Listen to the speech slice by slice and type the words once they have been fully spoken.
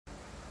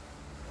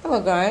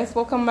Hello guys,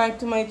 welcome back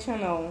to my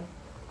channel.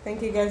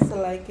 Thank you guys for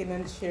liking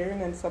and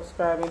sharing and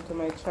subscribing to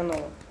my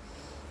channel.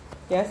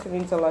 Yes, it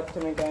means a lot to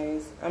me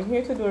guys. I'm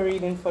here to do a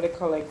reading for the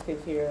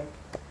collective here.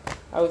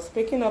 I was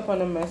picking up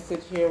on a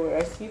message here where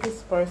I see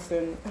this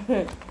person.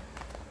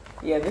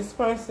 Yeah, this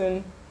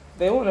person,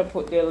 they want to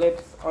put their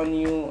lips on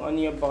you, on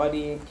your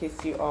body, and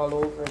kiss you all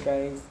over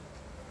guys.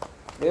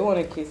 They want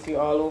to kiss you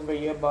all over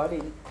your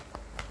body.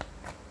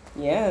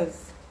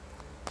 Yes,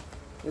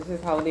 this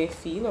is how they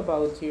feel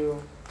about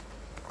you.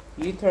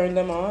 You turn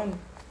them on.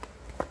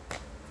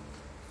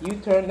 You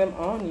turn them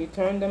on. You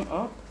turn them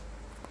up.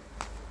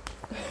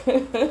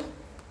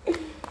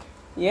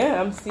 Yeah,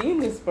 I'm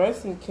seeing this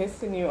person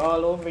kissing you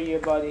all over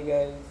your body,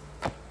 guys.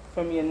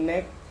 From your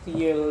neck to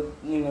your,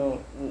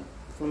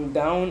 from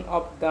down,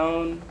 up,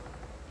 down.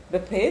 The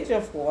Page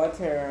of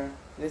Water.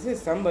 This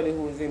is somebody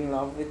who's in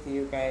love with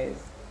you,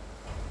 guys.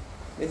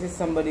 This is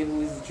somebody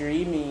who's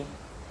dreamy.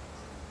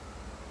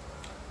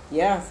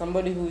 Yeah,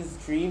 somebody who's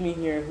dreamy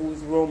here, who's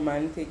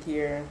romantic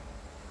here.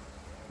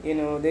 You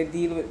know, they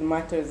deal with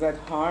matters at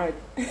heart.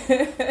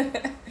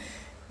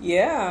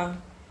 Yeah.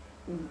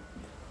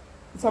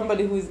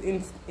 Somebody who's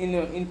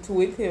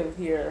intuitive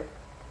here.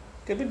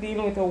 Could be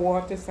dealing with a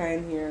water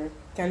sign here.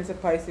 Cancer,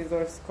 Pisces,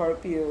 or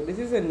Scorpio. This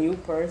is a new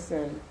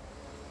person.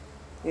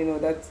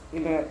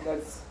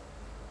 That's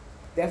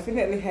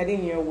definitely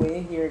heading your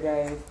way here,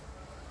 guys.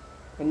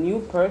 A new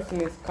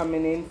person is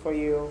coming in for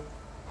you.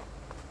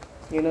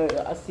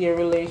 I see a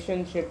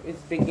relationship is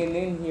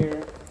beginning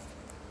here.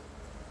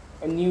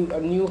 A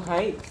new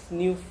heights,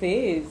 new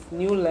phase,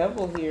 new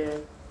level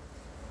here.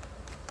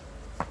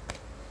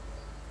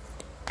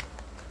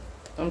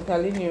 I'm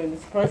telling you,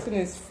 this person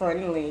is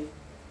friendly.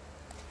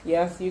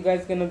 Yes, you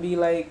guys gonna be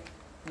like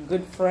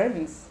good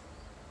friends.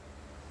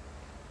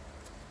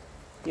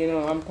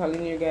 I'm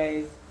telling you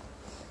guys.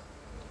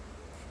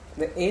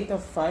 The Eight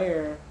of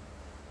Fire.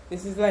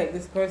 This is like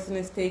this person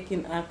is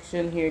taking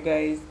action here,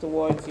 guys,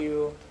 towards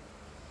you.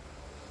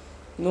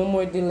 No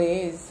more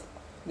delays.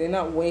 They're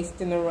not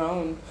wasting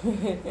around.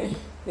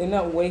 They're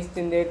not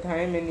wasting their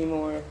time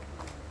anymore.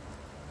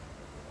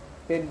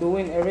 They're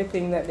doing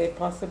everything that they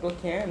possibly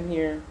can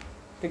here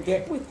to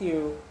get with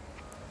you.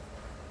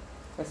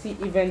 I see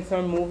events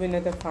are moving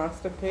at a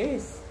faster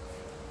pace.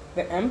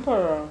 The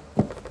Emperor.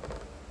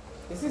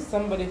 This is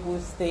somebody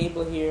who's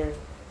stable here.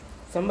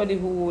 Somebody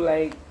who,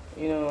 like,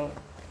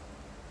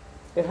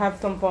 they have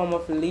some form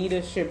of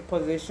leadership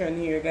position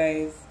here,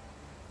 guys.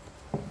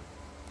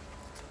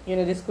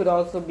 This could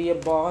also be a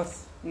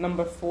boss.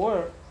 Number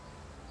 4.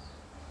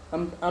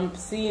 I'm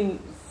seeing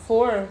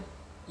 4.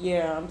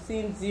 Yeah, I'm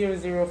seeing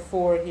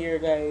 004 here,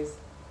 guys.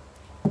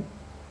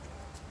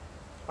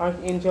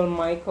 Archangel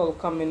Michael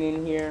coming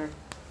in here.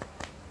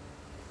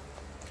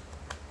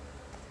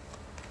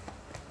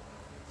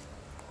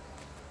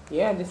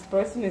 Yeah, this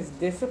person is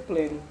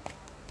disciplined.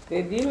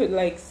 They deal with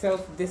like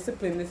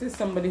self-discipline. This is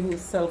somebody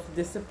who's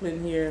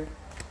self-disciplined here.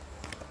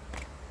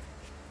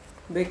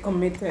 They're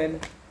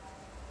committed.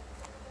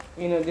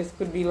 This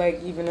could be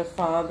like even a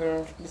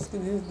father. This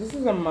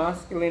is a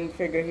masculine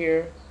figure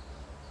here.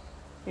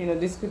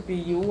 This could be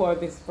you or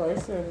this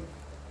person.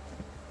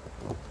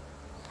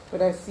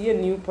 But I see a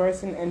new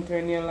person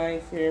entering your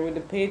life here with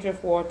the Page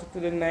of Water to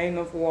the Nine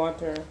of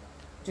Water,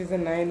 which is the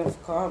Nine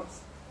of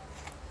Cups.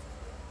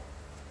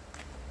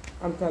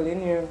 I'm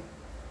telling you,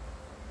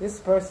 this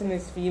person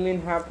is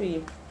feeling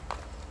happy.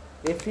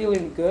 They're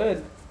feeling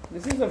good.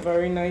 This is a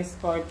very nice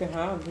card to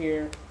have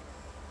here.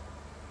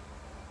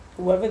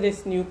 Whoever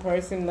this new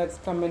person that's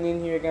coming in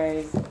here,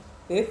 guys,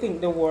 they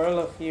think the world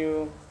of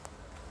you.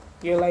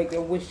 You're like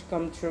a wish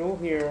come true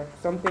here.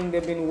 Something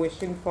they've been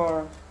wishing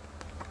for.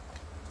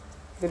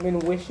 They've been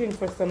wishing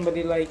for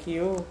somebody like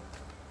you.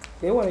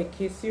 They want to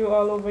kiss you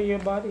all over your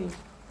body.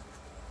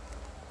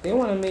 They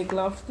want to make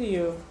love to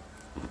you.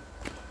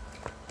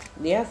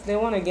 Yes, they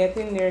want to get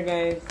in there,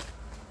 guys.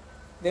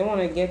 They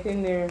want to get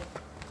in there.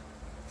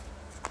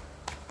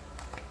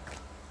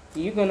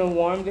 You're going to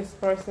warm this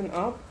person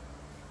up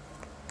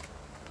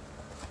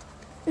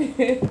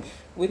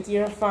with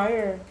your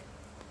fire.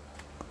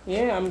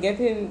 Yeah, I'm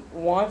getting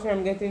water,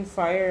 I'm getting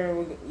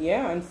fire.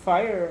 Yeah, and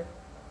fire.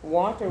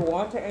 Water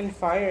and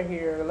fire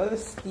here. A lot of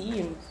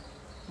steam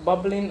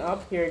bubbling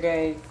up here,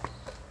 guys.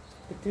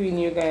 Between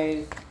you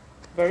guys.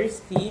 Very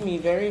steamy,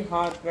 very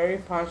hot, very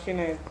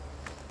passionate.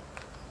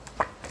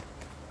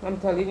 I'm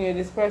telling you,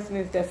 this person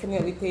is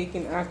definitely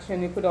taking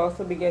action. You could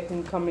also be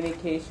getting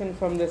communication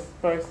from this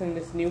person,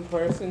 this new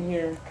person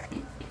here.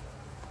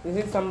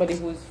 This is somebody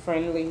who's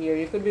friendly here.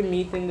 You could be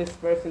meeting this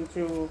person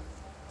through,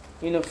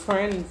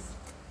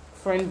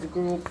 friends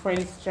group,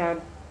 friends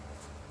chat.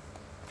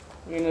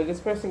 This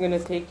person gonna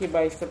take you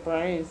by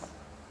surprise.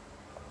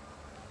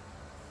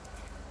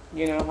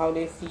 How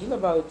they feel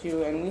about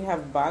you, and we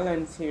have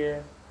balance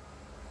here.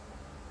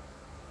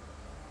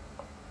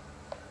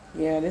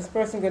 Yeah, this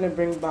person gonna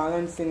bring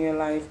balance in your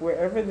life.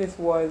 Wherever this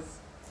was,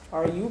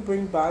 or you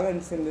bring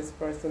balance in this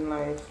person's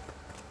life.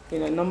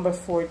 Number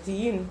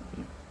 14.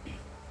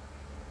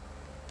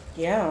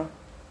 Yeah.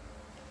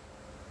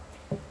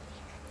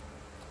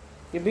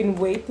 You've been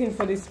waiting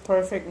for this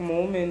perfect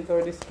moment,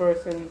 or this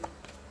person,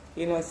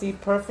 you know, see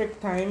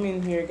perfect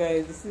timing here,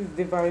 guys. This is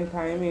divine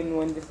timing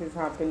when this is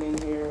happening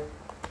here.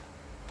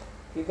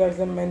 You guys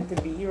are meant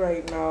to be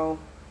right now.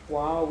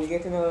 Wow, we're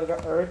getting out of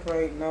the earth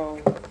right now.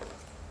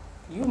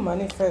 You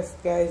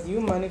manifest, guys. You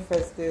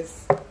manifest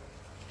this.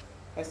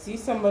 I see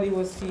somebody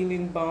was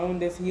feeling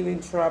bound, they're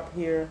feeling trapped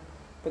here.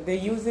 But they're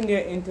using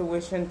their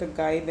intuition to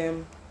guide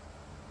them.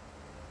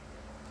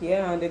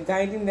 Yeah, they're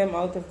guiding them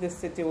out of this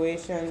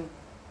situation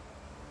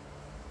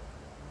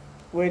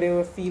where they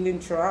were feeling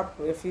trapped,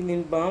 they're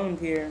feeling bound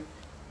here.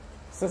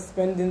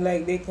 Suspending,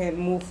 like they can't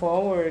move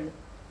forward.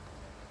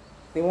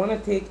 They want to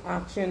take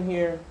action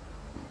here.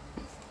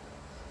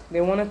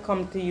 They want to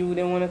come to you,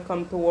 they want to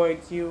come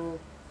towards you.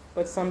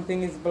 But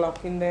something is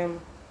blocking them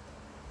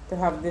to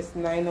have this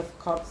 9 of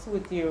Cups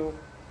with you.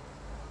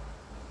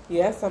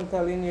 Yes, I'm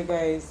telling you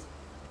guys.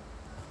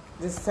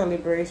 This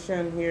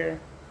celebration here.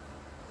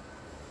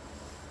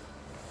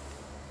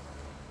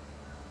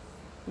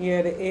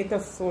 Yeah, the 8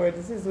 of Swords.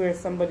 This is where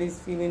somebody's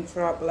feeling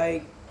trapped,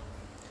 like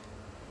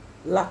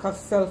lack of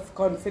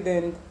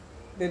self-confidence.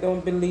 They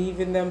don't believe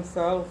in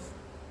themselves.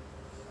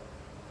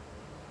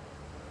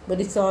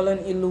 But it's all an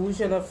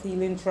illusion of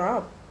feeling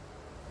trapped.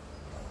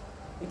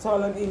 It's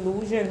all an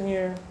illusion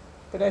here.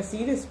 But I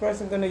see this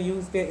person going to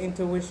use their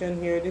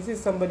intuition here. This is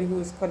somebody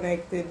who's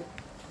connected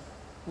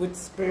with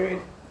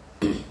spirit,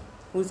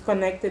 who's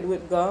connected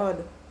with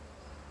God.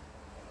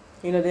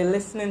 You know, they're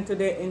listening to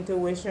their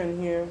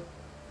intuition here.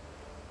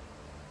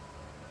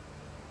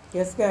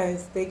 Yes,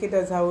 guys, take it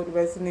as how it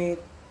resonates.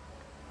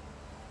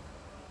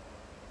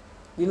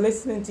 You're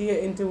listening to your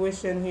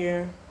intuition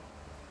here.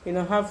 You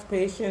know, have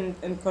patience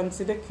and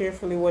consider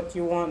carefully what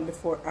you want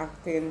before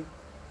acting.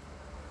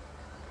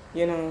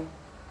 You know,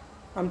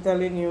 I'm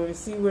telling you, you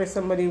see where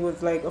somebody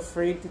was like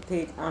afraid to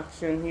take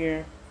action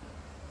here.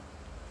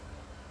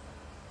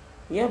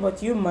 Yeah,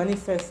 but you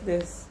manifest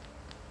this.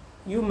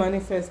 You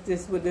manifest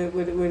this with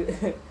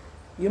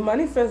you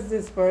manifest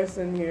this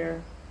person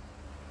here.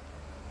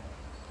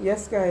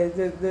 Yes, guys,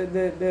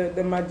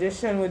 the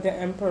magician with the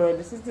emperor,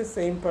 this is the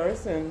same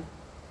person.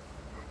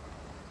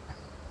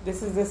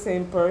 This is the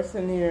same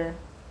person here.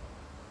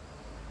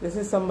 This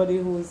is somebody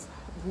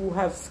who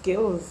have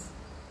skills.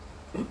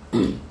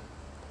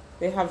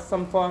 They have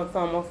some form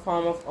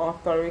of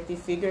authority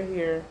figure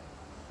here.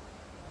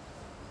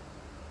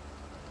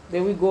 They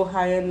will go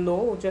high and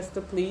low just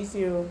to please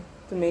you,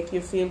 to make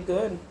you feel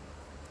good.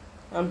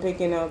 I'm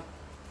picking up.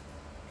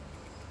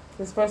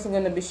 This person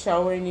gonna be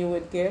showering you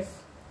with gifts.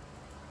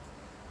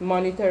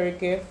 Monetary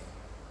gift.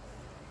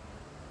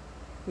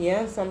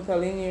 Yes, I'm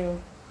telling you.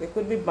 They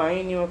could be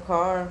buying you a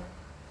car.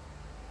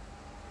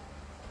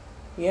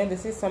 Yeah,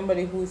 this is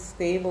somebody who's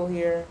stable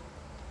here.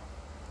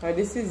 Or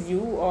this is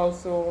you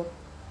also,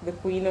 the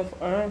Queen of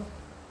Earth.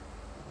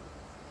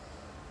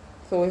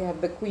 So we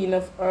have the Queen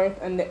of Earth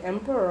and the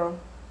Emperor,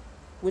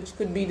 which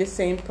could be the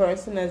same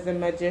person as the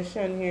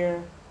Magician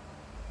here.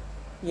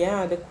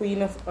 Yeah, the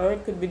Queen of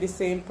Earth could be the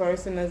same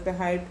person as the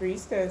High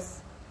Priestess.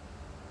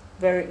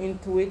 Very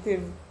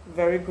intuitive,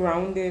 very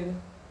grounded.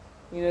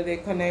 You know, they're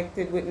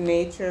connected with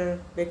nature.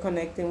 They're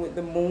connecting with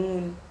the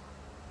moon.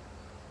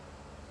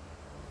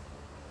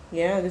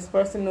 Yeah, this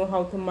person knows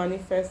how to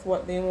manifest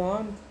what they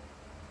want.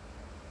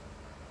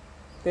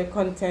 They're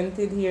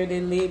contented here.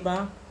 They lay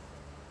back.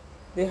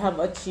 They have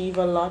achieved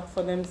a lot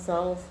for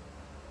themselves.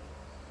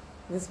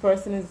 This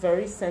person is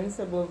very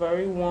sensible,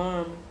 very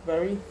warm,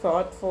 very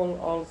thoughtful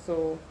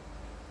also.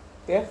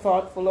 They're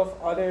thoughtful of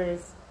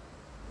others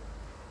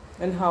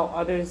and how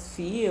others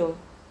feel.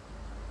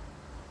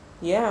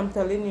 Yeah, I'm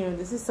telling you,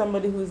 this is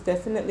somebody who's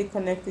definitely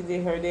connected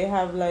to her. They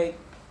have like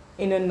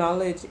inner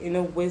knowledge,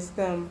 inner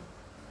wisdom.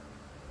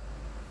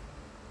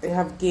 They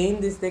have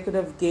gained this. They could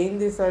have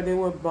gained this, or they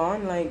were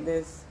born like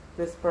this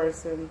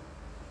person.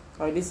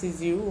 Or this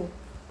is you.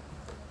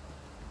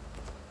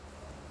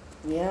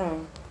 Yeah.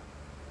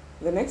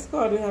 The next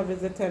card we have is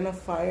the Ten of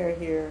Fire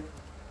here.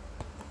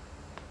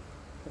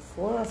 The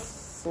Four of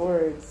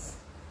Swords.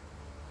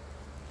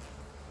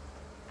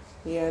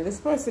 Yeah,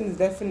 this person is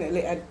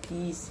definitely at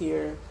peace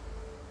here.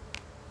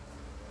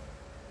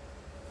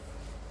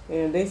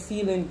 Yeah, they're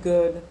feeling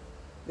good.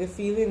 They're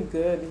feeling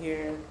good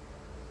here.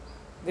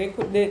 They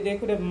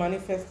could have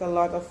manifested a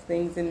lot of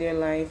things in their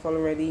life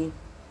already.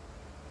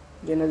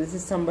 You know, this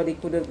is somebody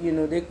could have, you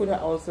know, they could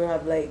have also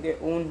have like their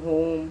own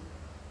home,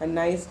 a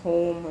nice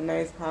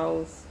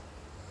house.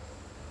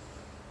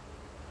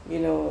 You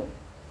know,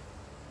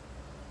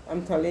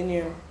 I'm telling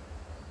you.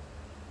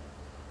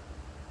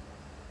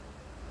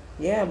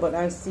 Yeah, but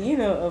I'm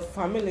seeing a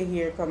family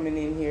here coming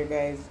in here,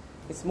 guys.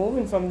 It's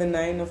moving from the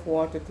 9 of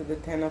Water to the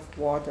 10 of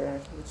Water,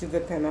 which is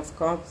the 10 of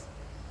Cups.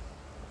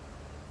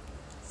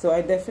 So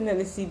I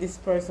definitely see this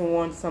person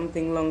wants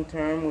something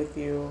long-term with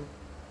you.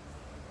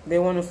 They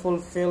want to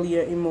fulfill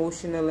your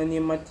emotional and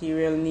your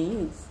material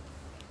needs.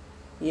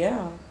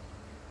 Yeah.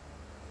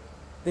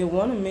 They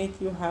want to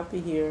make you happy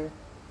here.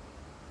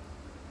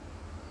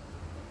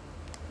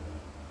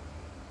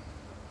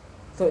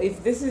 So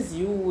if this is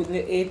you with the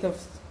eight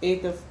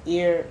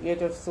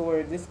of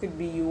sword, this could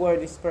be you or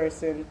this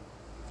person.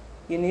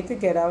 You need to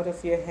get out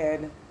of your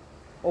head.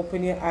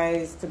 Open your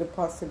eyes to the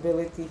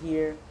possibility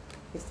here.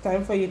 It's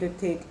time for you to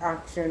take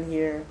action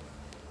here.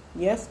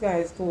 Yes,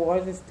 guys,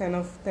 towards this ten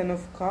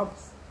of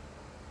cups.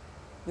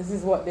 This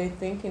is what they're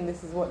thinking.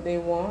 This is what they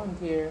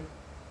want here.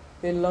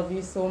 They love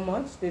you so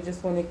much. They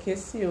just want to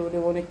kiss you. They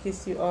want to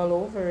kiss you all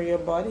over your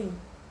body.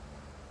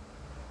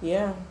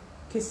 Yeah.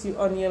 Kiss you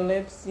on your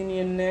lips, in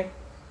your neck,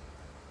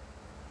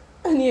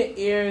 on your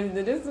ears.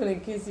 They just want to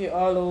kiss you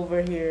all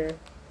over here.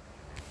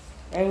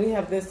 And we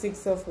have the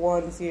Six of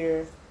Wands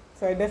here.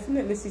 So I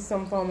definitely see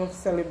some form of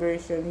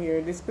celebration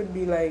here. This could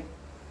be like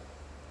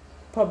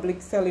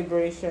public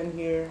celebration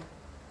here.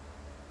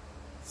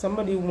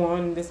 Somebody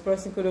won. This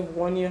person could have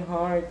won your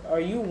heart, or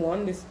you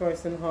won this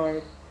person's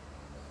heart.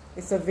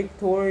 It's a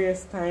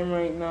victorious time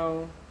right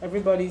now.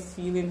 Everybody's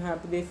feeling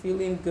happy. They're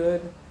feeling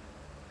good.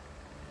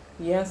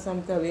 Yes,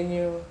 I'm telling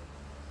you.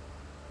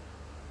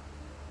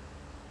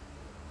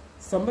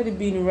 Somebody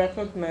being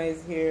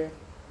recognized here.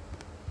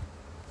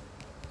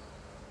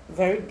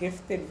 Very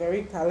gifted,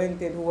 very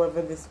talented,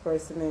 whoever this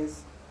person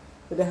is.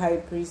 With the High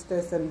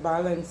Priestess and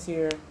balance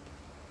here.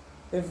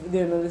 If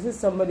you know, this is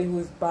somebody who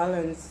is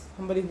balanced,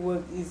 somebody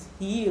who is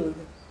healed.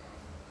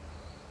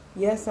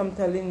 Yes, I'm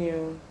telling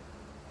you.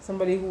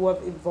 Somebody who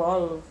have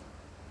evolved.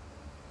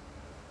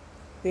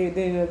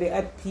 They're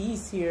at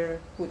peace here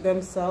with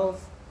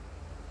themselves.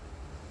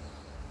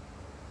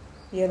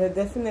 Yeah, they're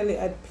definitely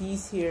at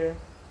peace here.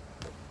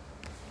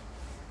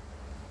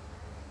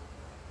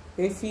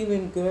 They're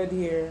feeling good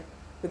here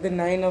with the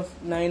nine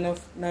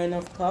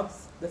of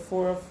cups, the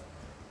Four of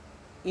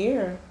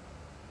Air.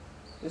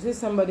 This is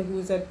somebody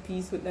who's at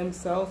peace with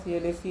themselves here.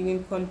 They're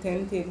feeling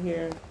contented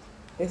here.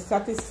 They're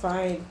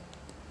satisfied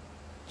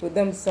with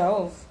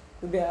themselves,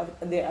 with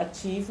their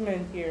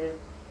achievement here.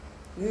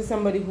 This is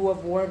somebody who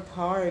have worked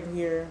hard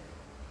here,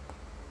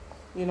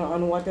 you know,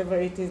 on whatever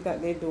it is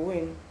that they're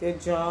doing, their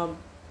job,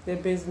 their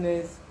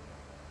business.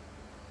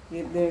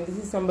 This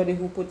is somebody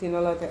who put in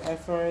a lot of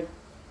effort.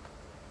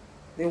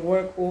 They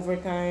work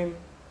overtime.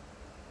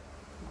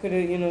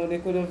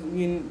 They could have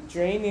been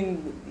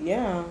draining.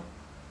 Yeah,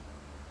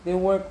 they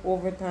work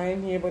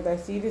overtime here, but I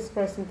see this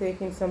person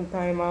taking some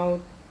time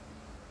out.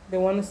 They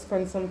want to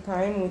spend some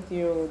time with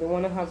you. They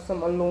want to have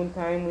some alone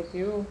time with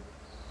you.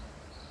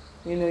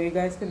 You know, you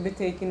guys could be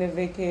taking a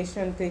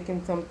vacation,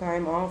 taking some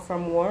time off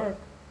from work,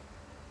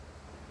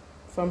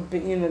 from,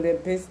 you know, their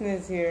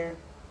business here.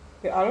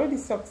 They're already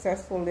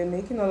successful. They're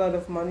making a lot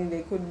of money.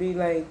 They could be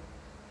like,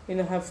 you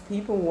know, have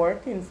people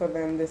working for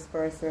them, this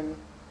person.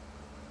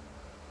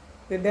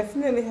 They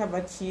definitely have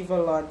achieved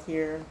a lot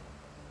here.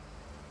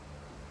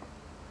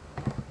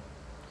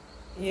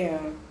 Yeah.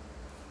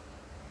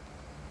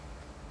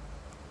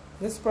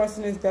 This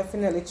person is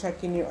definitely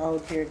checking you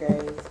out here,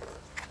 guys.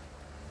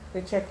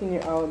 They're checking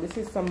you out. This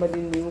is somebody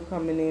new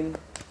coming in.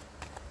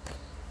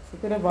 You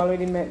could have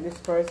already met this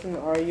person,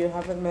 or you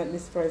haven't met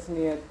this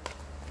person yet.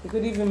 You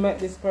could even met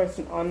this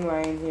person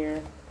online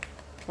here.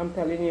 I'm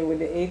telling you, with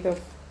the Eight of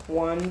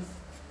Wands,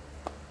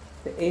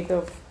 the Eight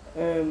of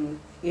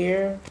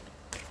Air,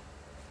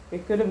 you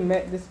could have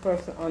met this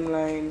person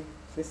online.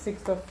 The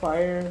Six of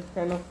Fire,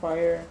 Ten of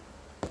Fire,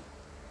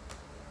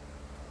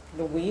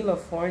 the Wheel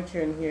of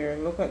Fortune here.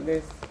 Look at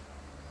this.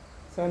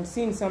 So I'm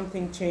seeing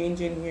something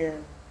changing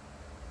here.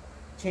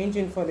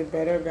 Changing for the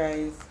better,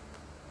 guys.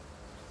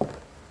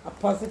 A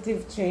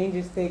positive change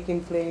is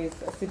taking place.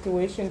 A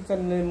situation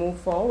suddenly move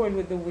forward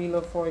with the Wheel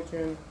of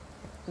Fortune.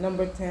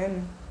 Number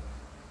 10.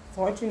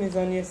 Fortune is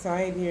on your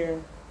side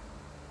here.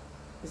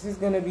 This is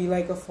going to be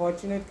like a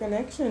fortunate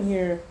connection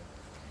here.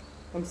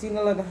 I'm seeing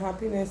a lot of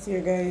happiness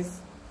here, guys.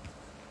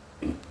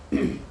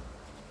 You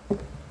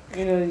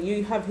know,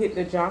 you have hit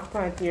the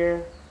jackpot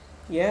here.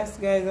 Yes,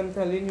 guys, I'm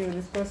telling you,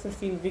 this person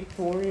feels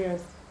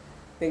victorious.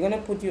 They're going to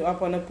put you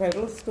up on a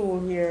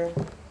pedestal here.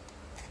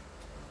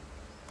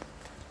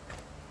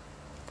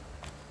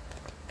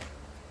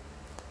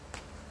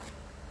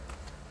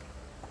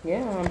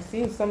 Yeah, I'm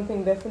seeing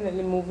something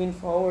definitely moving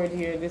forward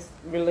here. This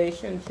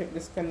relationship,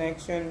 this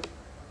connection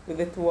with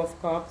the Two of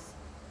Cups.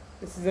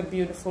 This is a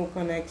beautiful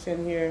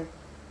connection here.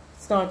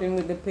 Starting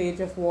with the Page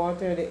of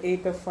Water, the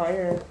Eight of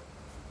Fire,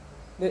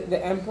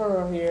 the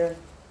Emperor here.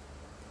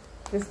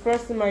 This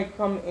person might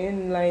come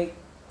in like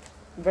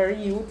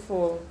very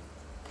youthful.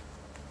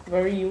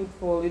 Very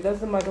youthful. It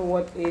doesn't matter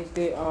what age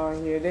they are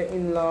here. They're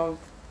in love.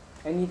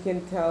 And you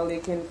can tell, they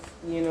can,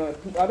 you know,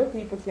 other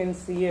people can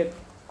see it.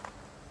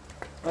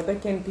 Other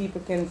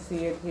people can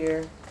see it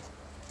here.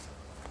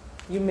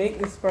 You make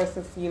this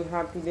person feel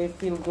happy. They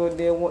feel good.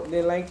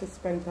 They like to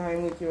spend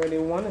time with you, or they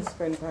want to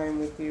spend time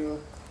with you.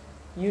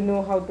 You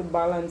know how to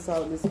balance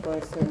out this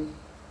person.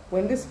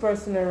 When this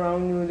person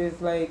around you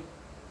is like,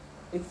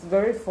 it's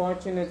very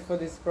fortunate for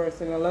this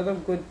person. A lot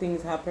of good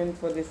things happen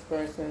for this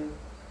person.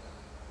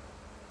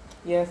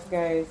 Yes,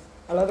 guys.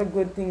 A lot of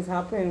good things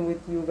happen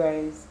with you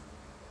guys.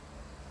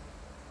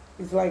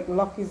 It's like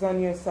luck is on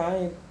your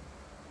side.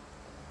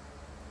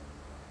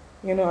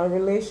 You know, a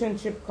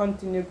relationship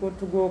continue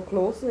to grow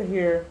closer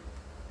here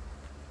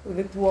with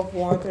the Two of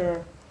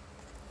Water.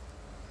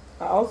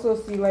 I also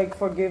see like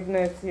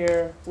forgiveness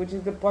here, which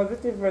is the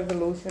positive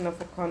resolution of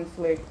a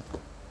conflict.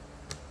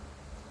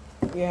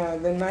 Yeah,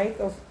 the Knight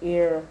of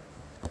Air.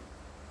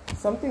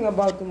 Something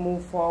about to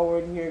move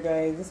forward here,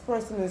 guys. This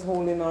person is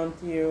holding on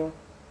to you.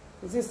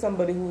 This is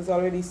somebody who's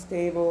already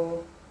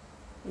stable.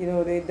 You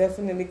know, they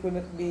definitely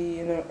could be,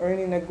 you know,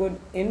 earning a good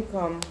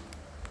income.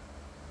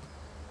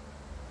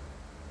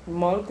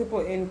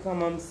 Multiple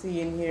income I'm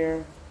seeing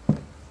here.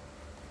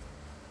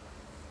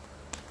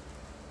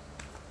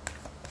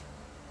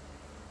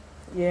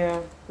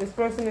 Yeah, this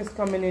person is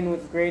coming in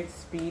with great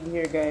speed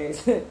here,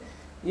 guys.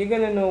 You're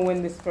gonna know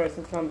when this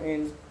person come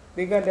in.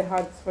 They got the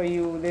hots for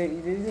you. They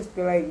just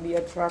like be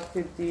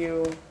attracted to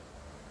you.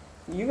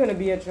 You're gonna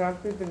be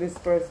attracted to this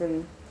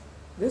person.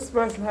 This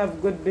person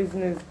have good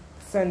business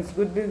sense,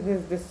 good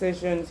business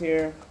decisions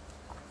here.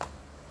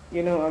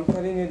 You know, I'm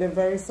telling you, they're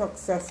very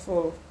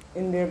successful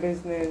in their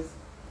business.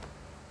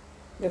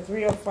 The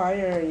Three of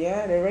Fire,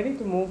 yeah, they're ready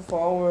to move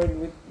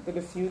forward to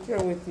the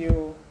future with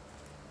you.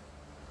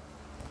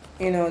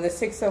 You know, the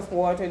Six of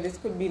Water, this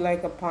could be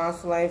like a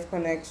past life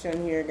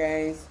connection here,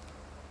 guys.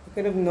 You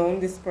could have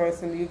known this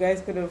person. You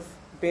guys could have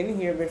been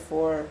here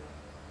before.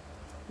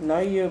 Now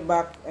you're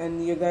back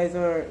and you guys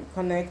are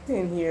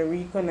connecting here,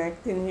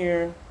 reconnecting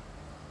here.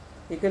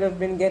 You could have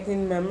been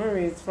getting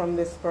memories from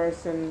this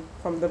person,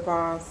 from the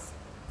past,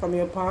 from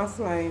your past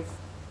life.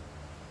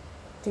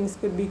 Things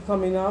could be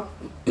coming up.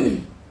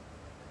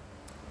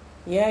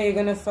 Yeah, you're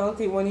gonna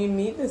felt it when you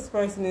meet this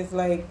person. It's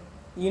like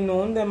you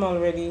known them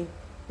already,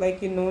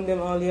 like you known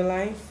them all your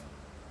life,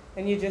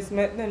 and you just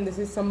met them. This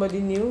is somebody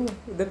new.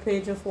 The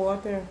Page of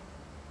Water.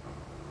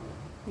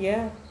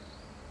 Yeah,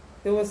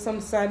 there was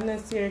some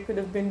sadness here. Could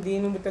have been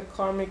dealing with a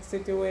karmic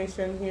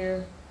situation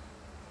here,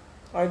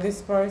 or this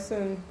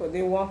person, but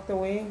they walked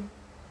away.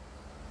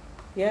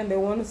 Yeah, they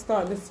want to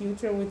start the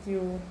future with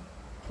you.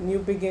 New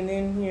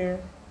beginning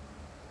here.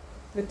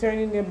 They're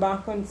turning their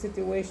back on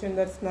situation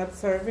that's not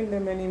serving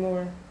them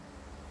anymore.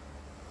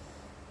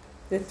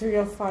 The Three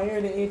of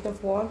Fire, the Eight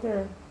of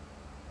Water.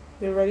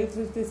 They're ready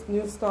to this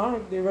new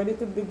start. They're ready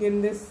to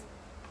begin this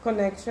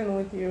connection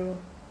with you.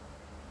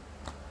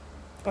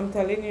 I'm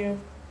telling you.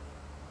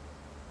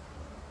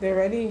 They're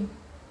ready.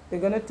 They're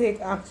going to take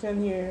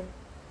action here.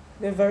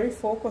 They're very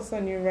focused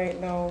on you right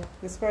now.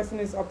 This person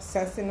is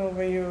obsessing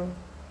over you.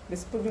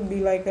 This could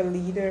be like a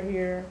leader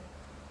here.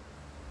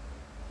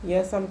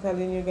 Yes, I'm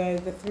telling you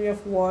guys, the Three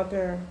of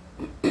Water.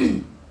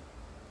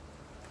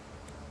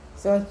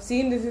 So I've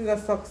seen this is a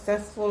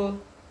successful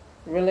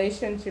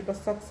relationship, a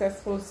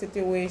successful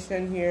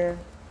situation here.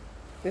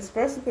 This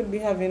person could be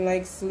having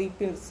like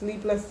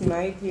sleepless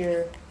night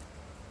here.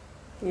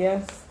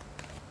 Yes,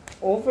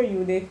 over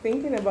you. They're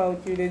thinking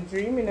about you. They're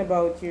dreaming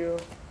about you.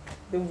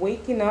 They're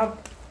waking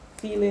up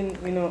feeling,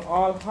 you know,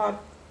 all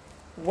hot,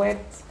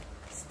 wet,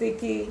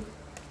 sticky.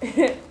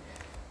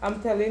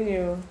 I'm telling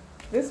you.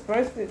 This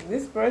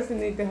person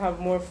needs to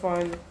have more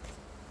fun.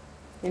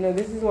 You know,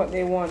 this is what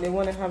they want. They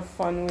want to have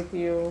fun with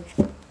you.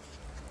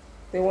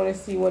 They want to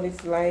see what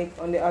it's like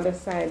on the other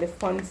side, the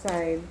fun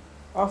side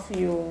of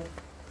you.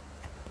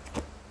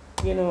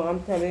 You know,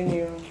 I'm telling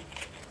you.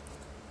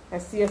 I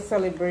see a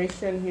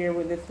celebration here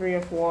with the Three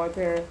of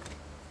Water.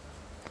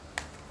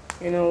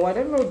 You know,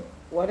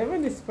 whatever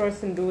this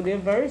person do, they're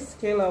very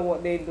skilled at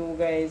what they do,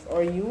 guys.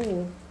 Or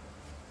you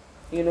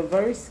know,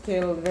 very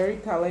skilled, very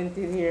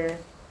talented here.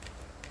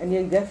 And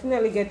you're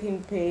definitely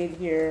getting paid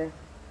here.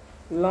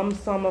 Lump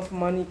sum of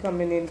money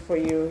coming in for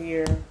you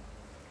here.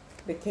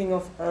 The King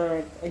of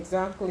Earth.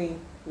 Exactly.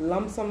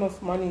 Lump sum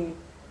of money.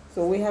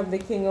 So we have the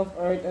King of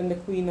Earth and the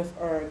Queen of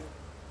Earth.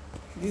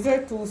 These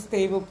are two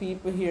stable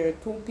people here.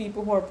 Two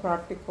people who are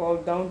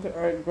practical, down to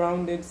earth,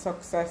 grounded,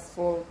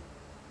 successful.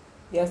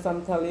 Yes,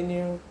 I'm telling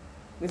you.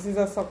 This is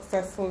a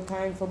successful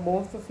time for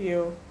both of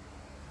you.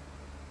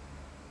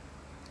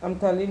 I'm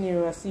telling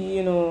you. I see,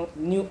 you know,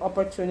 new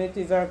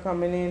opportunities are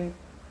coming in.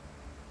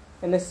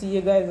 And I see you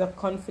guys are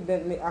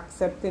confidently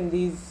accepting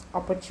these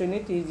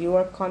opportunities. You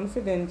are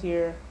confident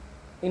here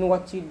in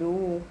what you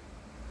do.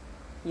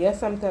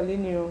 Yes, I'm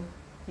telling you.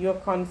 You're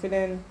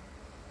confident.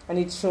 And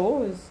it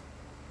shows.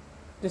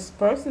 This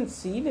person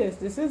see this.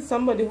 This is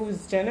somebody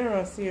who's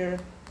generous here.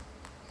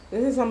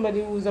 This is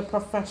somebody who's a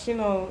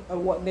professional at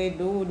what they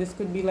do. This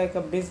could be like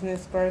a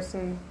business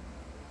person.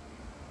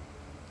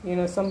 You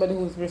know, somebody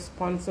who's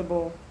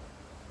responsible.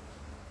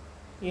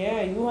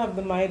 Yeah, you have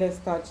the Midas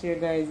touch here,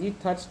 guys. You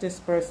touch this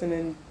person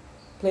in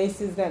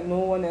places that no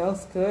one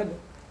else could.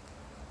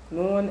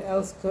 No one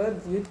else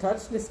could. You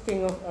touch this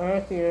King of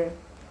Earth here.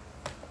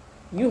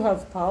 You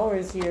have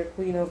powers here,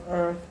 Queen of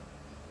Earth.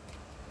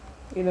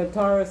 You know,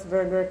 Taurus,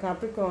 Virgo,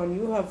 Capricorn.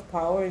 You have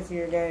powers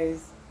here,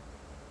 guys.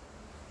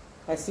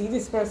 I see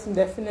this person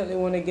definitely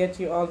want to get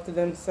you all to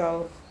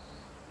themselves.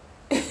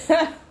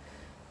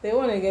 They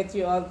want to get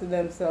you all to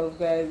themselves,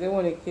 guys. They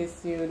want to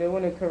kiss you. They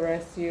want to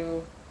caress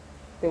you.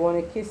 They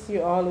want to kiss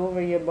you all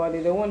over your body.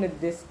 They want to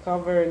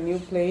discover new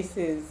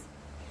places.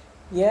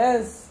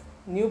 Yes,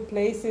 new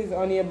places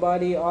on your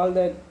body, all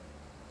that,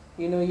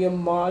 your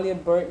mall, your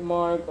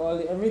birthmark,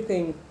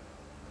 everything.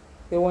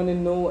 They want to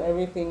know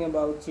everything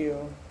about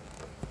you.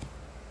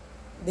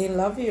 They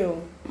love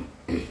you.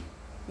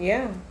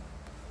 Yeah.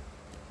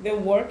 They're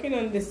working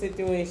on this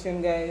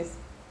situation, guys.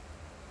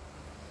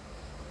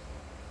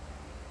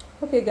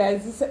 Okay,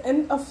 guys, this is the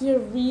end of your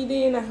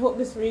reading. I hope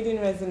this reading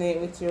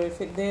resonated with you.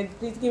 If it did,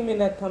 please give me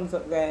that thumbs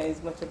up,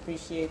 guys. Much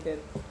appreciated.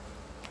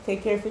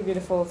 Take care of your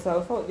beautiful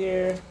self out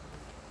there.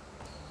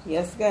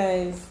 Yes,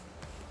 guys.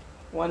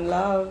 One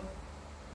love.